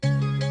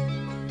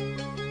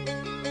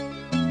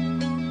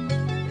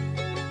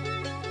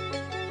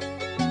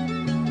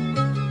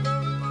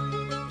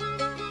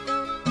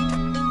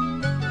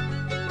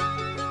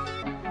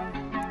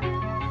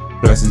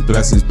Blessings,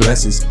 blessings,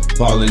 blessings,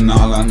 falling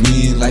all on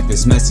me. Life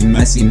is messy,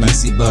 messy,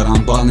 messy, but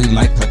I'm balling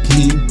like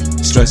Hakeem.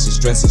 Stressing,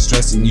 stressing,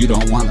 stressing, you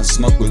don't wanna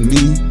smoke with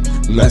me.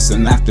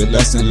 Lesson after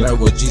lesson, learn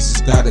what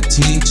Jesus gotta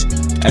teach.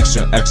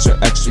 Extra, extra,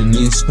 extra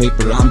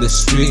newspaper on the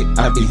street.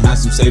 I be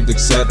handsome, saved,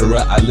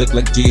 etc. I look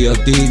like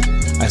G.O.D.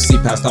 I see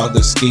past all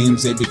the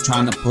schemes they be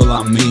trying to pull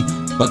on me,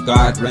 but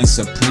God reigns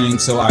supreme,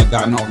 so I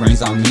got no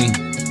reins on me.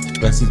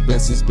 Blessings,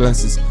 blessings,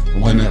 blessings,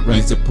 when it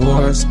rains it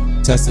pours.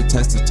 Test it,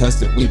 test it,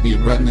 test it, we be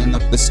running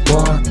up the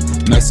score.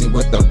 Messing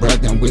with the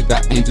brethren, we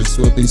got angels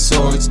wielding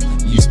swords.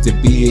 Used to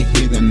be a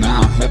heathen,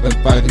 now heaven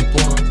fighting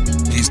for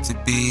us. Used to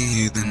be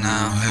heathen,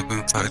 now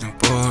heaven fighting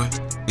for us.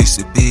 Used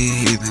to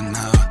be heathen,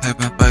 now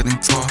heaven fighting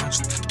for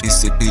us.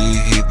 Used to be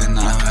heathen,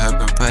 now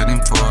heaven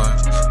fighting for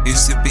us.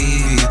 Used to be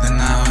heathen,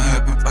 now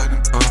heaven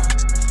fighting for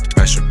us.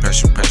 Pressure,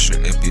 pressure, pressure,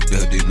 if you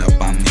building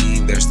up on me,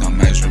 there's no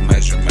measure,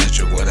 measure,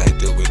 measure what I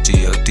do with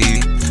G.O.D.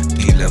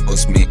 He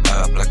levels me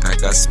up like I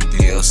got some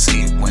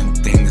DLC. When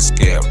things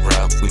get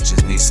rough, we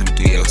just need some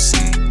DLC.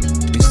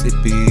 Used to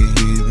be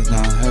heathen,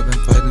 now heaven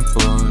fighting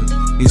for us.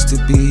 Used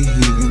to be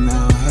heathen,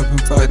 now heaven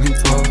fighting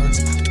for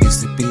us.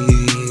 Used to be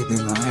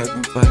heathen, now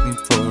heaven fighting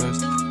for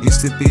us.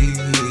 Used to be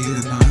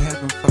heathen, now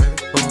heaven fighting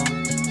for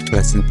us.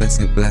 Blessings,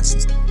 blessings,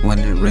 blessings, when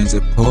it rains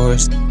it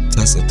pours.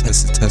 Test it,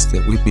 test it, test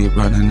it, we be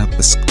running up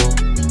the score.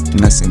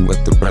 Messing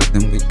with the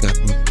brethren, we got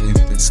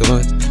the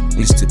swords.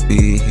 Used to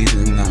be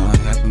heathen, now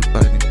heaven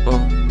fighting for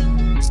us.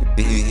 Used to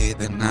be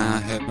heathen, now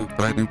heaven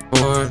fighting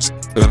for us.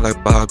 Feel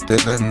like Bob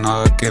Dylan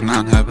knocking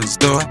on heaven's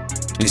door.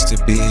 Used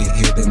to be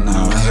heathen,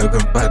 now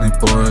heaven fighting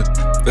for us.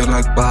 Feel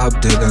like Bob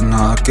Dylan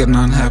knocking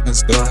on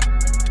heaven's door.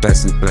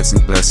 Blessings,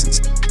 blessings,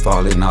 blessings,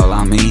 falling all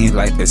on me.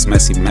 Life is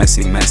messy,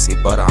 messy, messy,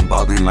 but I'm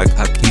balling like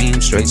Hakeem.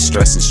 Straight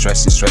stressing,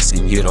 stressing,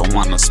 stressing, you don't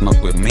wanna smoke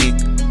with me.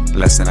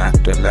 Lesson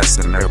after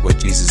lesson, learn what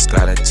Jesus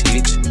gotta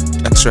teach.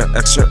 Extra,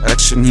 extra,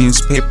 extra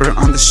newspaper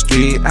on the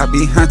street. I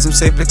be handsome,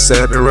 saved,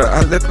 etc.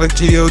 I look like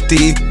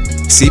G.O.D.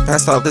 See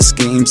past all the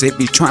schemes they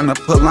be trying to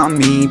pull on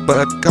me,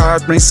 but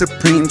God reigns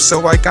supreme,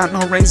 so I got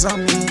no reins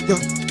on me. Yo.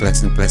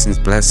 Blessings, blessings,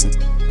 blessings,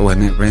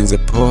 when it rains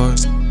it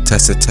pours.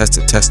 Test it, test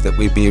it, test it,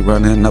 we be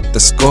running up the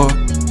score.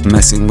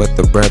 Messing with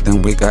the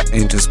brethren, we got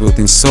angels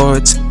wielding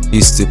swords.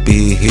 Used to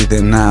be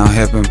heathen, now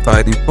heaven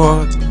fighting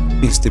for us.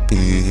 Used to be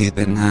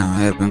heathen, now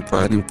heaven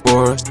fighting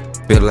for us.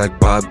 Feel like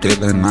Bob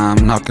Dylan, now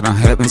I'm knocking on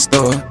heaven's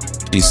door.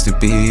 Used to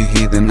be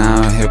heathen,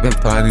 now heaven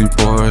fighting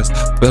for us.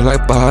 Feel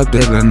like Bob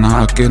Dylan,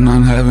 knocking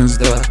on heaven's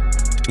door.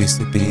 Used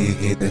to be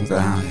heathen,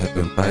 now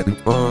heaven fighting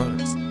for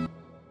us.